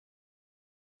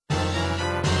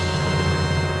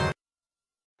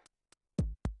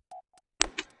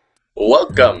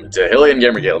Welcome to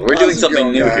HylianGamerGuild. We're doing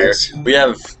something new here. We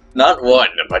have not one,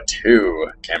 but two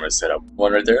cameras set up.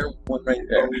 One right there, one right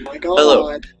there. Oh my god.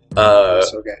 Hello.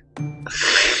 That's okay.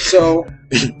 So,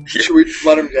 should we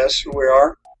let them guess who we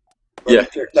are? Yeah.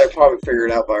 They probably figure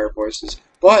it out by our voices.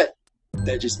 But,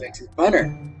 that just makes it funner,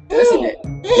 doesn't it?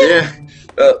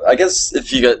 Yeah. I guess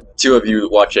if you got two of you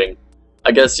watching,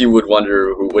 I guess you would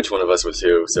wonder which one of us was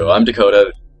who. So I'm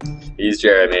Dakota. He's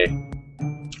Jeremy.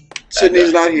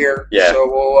 Sydney's not here. Yeah. So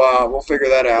we'll figure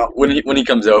that out. When he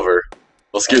comes over,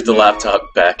 we'll scoot the laptop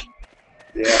back.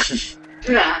 Yeah.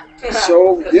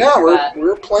 So yeah,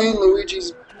 we're playing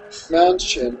Luigi's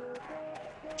Mansion.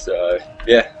 So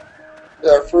yeah.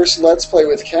 Our first Let's Play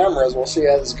with cameras. We'll see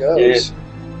how this goes. Yeah.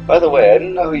 By the way, I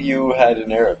didn't know you had an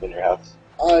Arab in your house.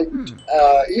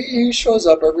 He shows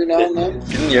up every now and then.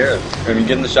 Get in the Arab. I mean,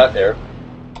 get in the shot, Arab.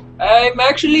 I'm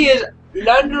actually his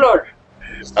landlord.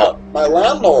 My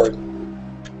landlord.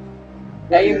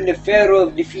 I am the pharaoh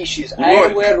of the fishes.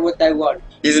 Lord. I wear what I want.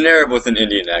 He's an Arab with an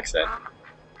Indian accent.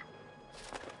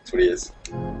 That's what he is.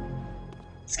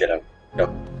 Let's get out.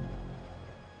 Go.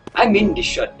 I'm in this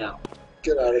shot now.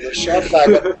 Get out of the shot,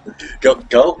 faggot.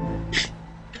 Go.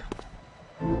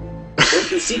 Going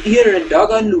to sit here and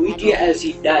dog on Luigi as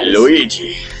he dies.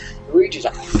 Luigi. Luigi's a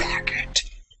faggot.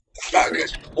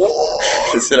 Faggot.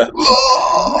 Oh. Sit up.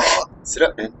 Oh. Sit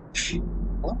up, man.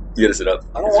 What? You gotta sit up.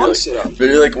 I don't want to sit up. But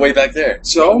you're like way back there.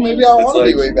 So maybe I want to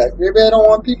like- be way back. Maybe I don't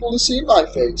want people to see my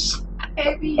face.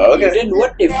 Okay. Then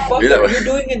what the fuck Do that are way. you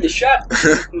doing in the shot?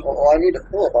 Well, I need to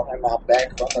pull it behind my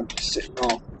back. But I'm just sitting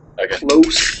all Okay.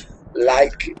 close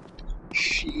like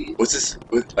shit. What's this?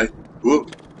 Whoa.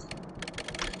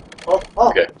 Oh,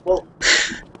 Okay. Whoa.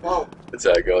 Whoa. That's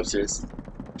how I go upstairs.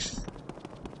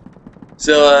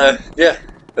 So, yeah.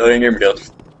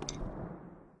 HylianGamerGuild.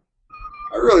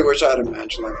 I really wish I had a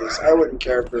mansion like this. I wouldn't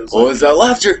care if it was. What was that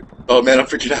laughter? Oh man, I'm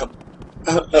freaking out.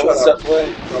 I want to stop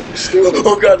playing. I'm stupid.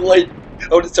 Oh god, light. I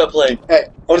want to stop playing. Hey.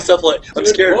 I want to stop playing. I'm You're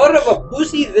scared. more of a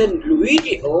pussy than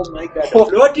Luigi. Oh my god, a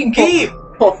floating cave.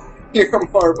 You're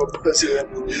more of a pussy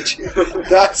than Luigi.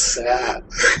 That's sad.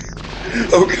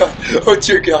 Oh god. Oh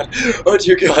dear god. Oh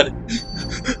dear god.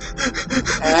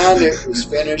 And it was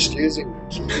finished using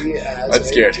key as I'm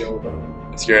scared. a dildo.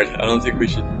 I'm scared. I don't think we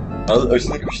should. I just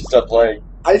think we should stop playing.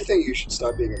 I think you should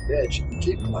stop being a bitch and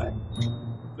keep playing.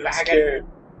 I'm scared.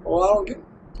 Well, I don't get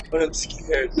But I'm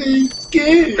scared.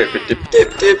 scared.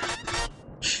 Dip.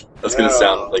 That's gonna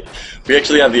sound like we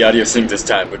actually have the audio synced this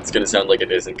time, but it's gonna sound like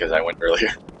it isn't because I went earlier.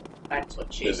 That's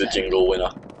what she There's a said. jingle winner.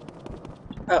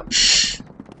 Oh.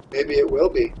 Maybe it will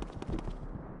be.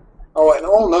 Oh, and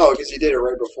oh no, because you did it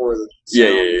right before the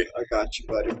Yeah. I got you,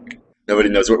 buddy. Nobody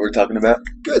knows what we're talking about.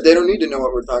 Good, they don't need to know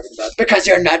what we're talking about. Because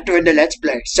you're not doing the Let's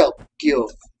Play, so you.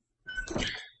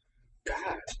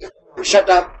 God. Shut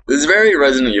up. This is very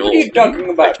Resident Evil. What are you talking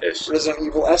about? Ish. Resident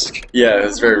Evil-esque. Yeah,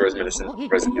 it's very Resident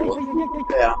Evil.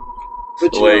 Yeah.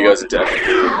 But The you way he know goes into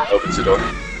FFP, opens the door.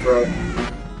 what, bro.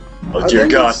 Oh I dear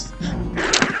think god.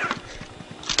 it's-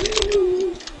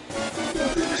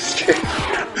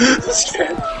 I'm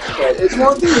scared. Right, it's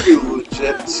one thing to be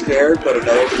legit scared, but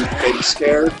another to be fake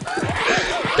scared.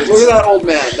 Look at that old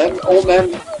man. That old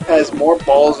man has more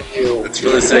balls than you. It's for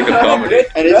the sake of comedy.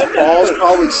 And his balls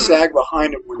probably sag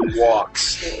behind him when he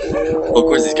walks. Well, of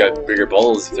course he's got bigger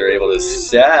balls if they're able to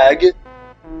sag.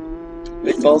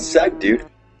 Big balls sag, dude.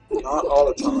 Not all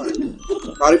the time.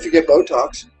 Not if you get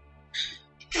Botox.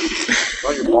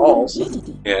 On your balls.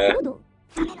 Yeah.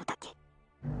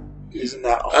 Isn't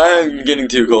that all? I'm getting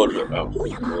too cold for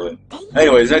oh.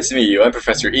 Anyways, nice to meet you. I'm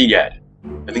Professor Egad.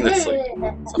 I think that's like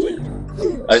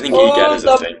something. I think Egad is a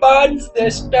the thing. buns, they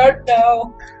start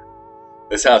now.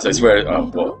 This house, I swear.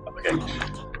 Oh, well, okay.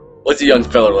 What's a young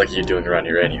fella like you doing around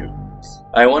here, anyway?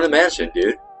 I want a mansion,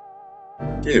 dude.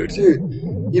 Dude. Dude,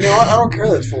 you know what? I don't care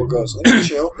that it's full of ghosts. They can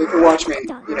chill. They can watch me,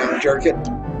 jerk it.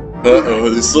 Uh-oh,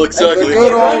 this looks Like the ugly.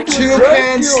 good old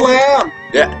two-pan slam.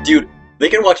 Yeah, dude, they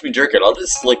can watch me jerk it. I'll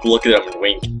just, like, look at them and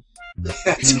wink.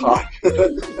 That's hot.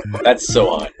 That's so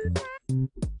hot.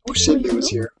 Wish Sydney was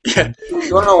here. Yeah,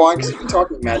 You wanna know why? Because he's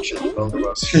talking mad shit to both of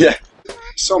us. yeah,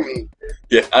 So mean.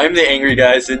 yeah. I'm the angry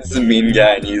guy, Sid's the mean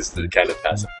guy, and he's the kind of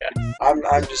passive guy.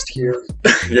 I'm just here.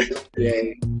 Yeah.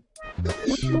 Yay.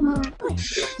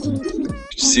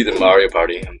 Just see the Mario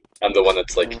Party. I'm the one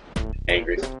that's, like,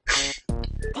 angry.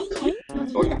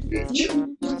 Fucking bitch.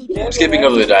 I'm skipping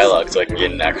over the dialogue so I can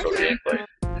get an actual gameplay.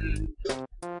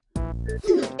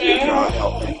 Dear God,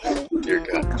 help me. Dear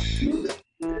God.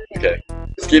 Okay.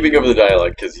 Skipping over the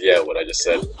dialogue, because, yeah, what I just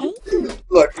said.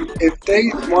 Look, if they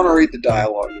want to read the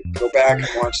dialogue, go back and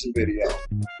watch the video.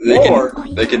 They Or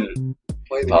can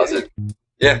play the pause game. it.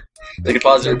 Yeah, They could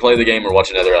pause it, replay the game, or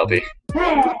watch another LP.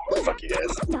 Fuck you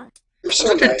guys. We're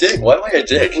so I'm such a nice. dick. Why am I a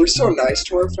dick? We're so nice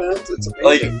to our fans. It's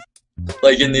amazing.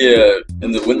 Like in the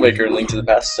Wind Waker and Link to the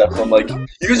Past stuff, I'm like, you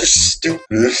guys are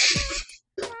stupid.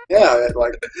 Yeah,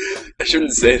 like I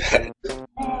shouldn't say that.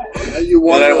 you When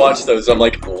want. I watch those, I'm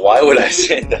like, why would I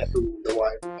say that?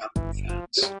 Why not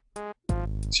fans?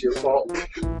 It's your fault.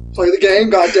 Play the game,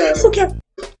 goddammit. Okay.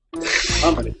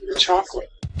 I'm gonna eat a chocolate.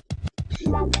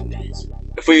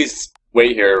 If we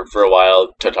wait here for a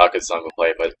while, Totaka's song will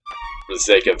play, but for the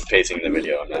sake of pacing the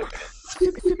video, I'm not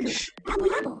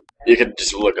gonna. You could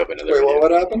just look up another Wait, video.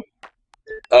 what happened?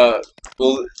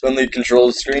 Well, on the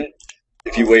controls screen,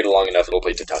 if you wait long enough, it'll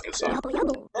play Totaka's song.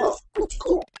 Oh,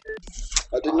 cool.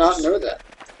 I did not know that.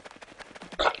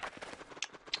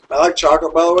 I like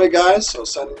chocolate, by the way, guys, so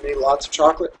send me lots of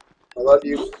chocolate. I love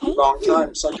you. Long time.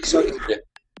 Sucky, sucky. Yeah.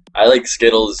 I like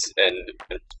Skittles and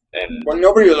Well,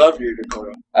 nobody loved you,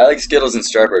 Dakota. I like Skittles and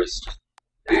Starburst.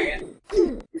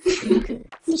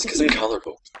 Just because I'm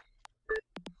colorful.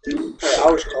 Hey, I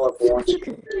was colorful once.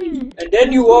 And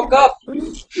then you woke up.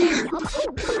 Maybe.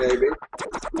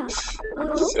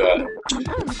 So,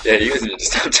 yeah, you guys need to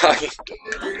stop talking.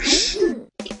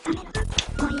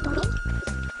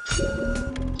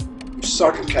 You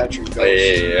suck at catching ghosts. Oh,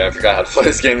 yeah, I forgot how to play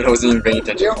this game and I wasn't even paying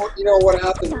attention. You know what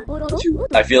happened to...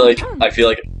 I feel like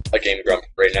a game grump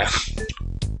right now.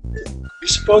 You're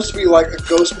supposed to be like a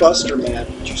Ghostbuster, man.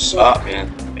 But you suck. Oh,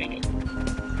 man. Dang it.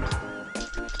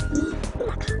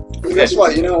 And guess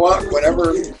what? You know what?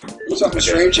 Whenever something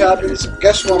strange happens,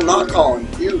 guess what I'm not calling?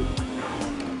 You.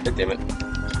 God damn it.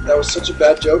 That was such a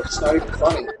bad joke, it's not even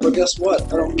funny. But guess what?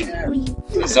 I don't care.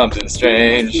 Something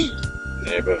strange.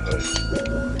 Neighborhood.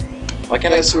 Why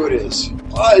can't I? Guess who it is?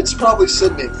 It's probably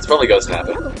Sydney. It's probably Ghost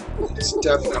Snapping. It's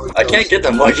definitely I can't get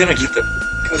them. Why can't I get them?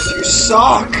 Because you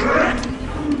suck!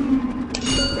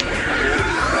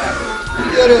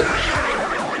 Get it!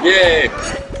 Yay!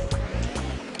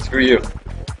 Screw you.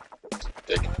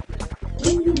 Dick.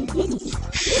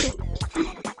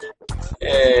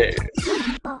 Yay!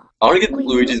 I want to get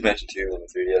Luigi's Mansion 2 on the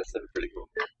 3DS. That'd be pretty cool.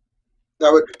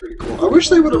 That would be pretty cool. I wish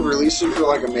they would have released it for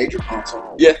like a major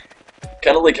console. Yeah.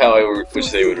 Kind of like how I wish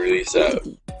they would release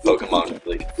Pokemon,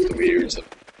 like the Wii or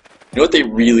something. You know what they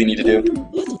really need to do?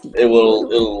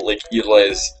 It'll like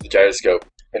utilize the gyroscope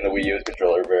in the Wii U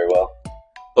controller very well.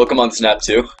 Pokemon Snap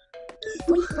 2.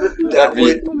 That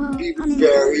would be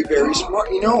very, very smart.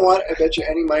 You know what? I bet you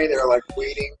any money they're like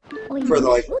waiting for the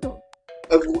like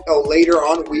a later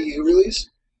on Wii U release.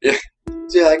 Yeah.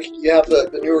 So like you have the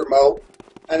new remote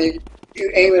and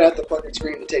you aim it at the fucking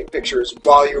screen to take pictures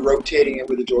while you're rotating it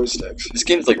with the joysticks. This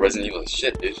game's like Resident Evil as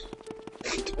shit, dude.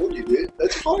 I told you, dude.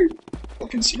 That's probably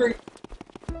fucking scary.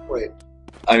 Wait.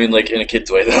 I mean, like, in a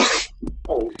kid's way, though.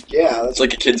 Oh, yeah. It's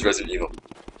like a kid's Resident Evil.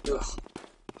 Ugh. I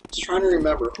was trying to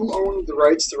remember. Who owned the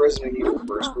rights to Resident Evil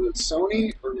first? Was it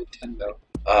Sony or Nintendo?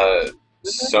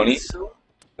 Sony?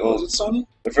 Was it Sony?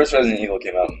 The first Resident Evil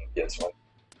came out on PS1.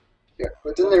 Yeah,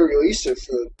 but then they released it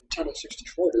for Nintendo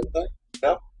 64, didn't they?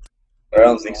 No? I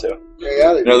don't think so.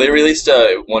 Yeah, No, they released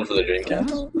one for the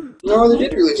Dreamcast. No, they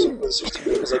did release it for the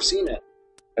 64 because I've seen it.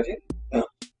 Have you?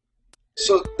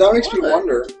 So that makes me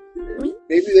wonder.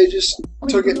 Maybe they just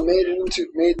took it and made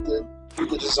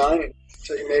the design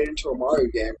until you made it into a Mario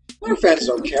game. Mario fans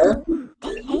don't care.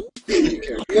 You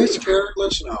care. You guys care? Let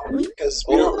us know because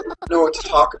we don't know what to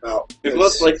talk about. It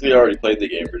looks like we already played the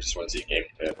game, we just want to see a game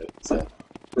of it. So.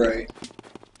 Right.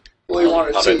 Well, they want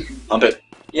to Hump see it. Hump it.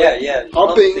 Yeah.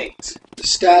 humping the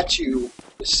statue.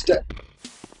 The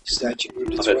statue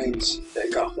moved its Hump it. wings.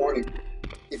 It got horny. Keep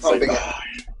It's like, humping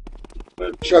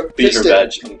it. Chuck beat her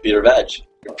fist veg. Beat her veg.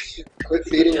 Quit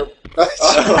feeding her.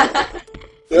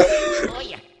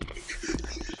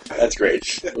 That's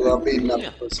great. Without beating up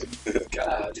the pussy.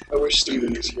 God. I wish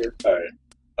Steven was here. Alright.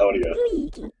 I want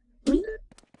to go.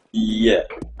 Yeah.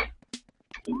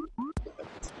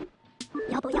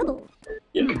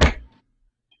 Yeah.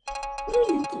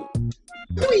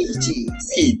 Luigi.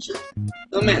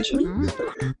 The mansion.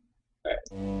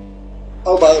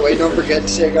 Oh, by the way, don't forget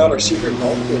to check out our secret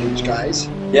vault footage, guys.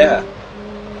 Yeah.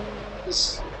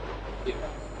 This,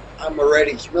 I'm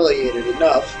already humiliated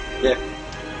enough. Yeah.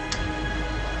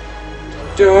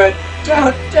 Do it.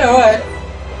 Don't do it.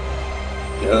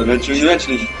 Yeah, eventually,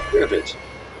 you're a bitch.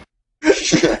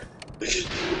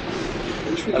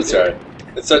 I'm sorry.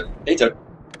 It's a... Hey, Toad.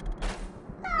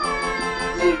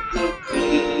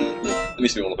 That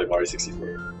makes me want to play Mario 64.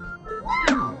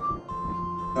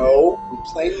 No, I'm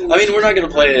playing. I mean, we're not going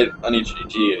to play it on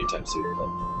EGG anytime soon, but...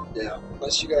 Yeah,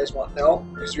 unless you guys want. No,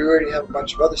 because we already have a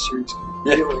bunch of other series.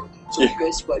 Yeah. Anyway, so Yeah. you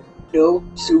guys want no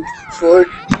soup for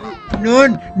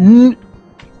You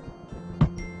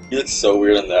look so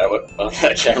weird on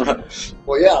that camera.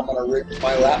 Well, yeah, I'm gonna rig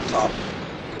my laptop.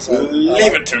 So,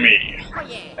 Leave it to me.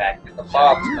 Back to the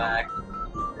box, Mac.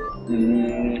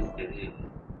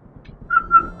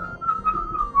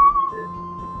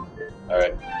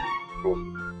 Alright.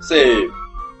 Cool. Save.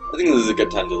 I think this is a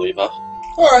good time to leave, huh?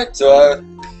 Alright. So,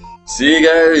 see you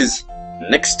guys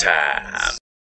next time.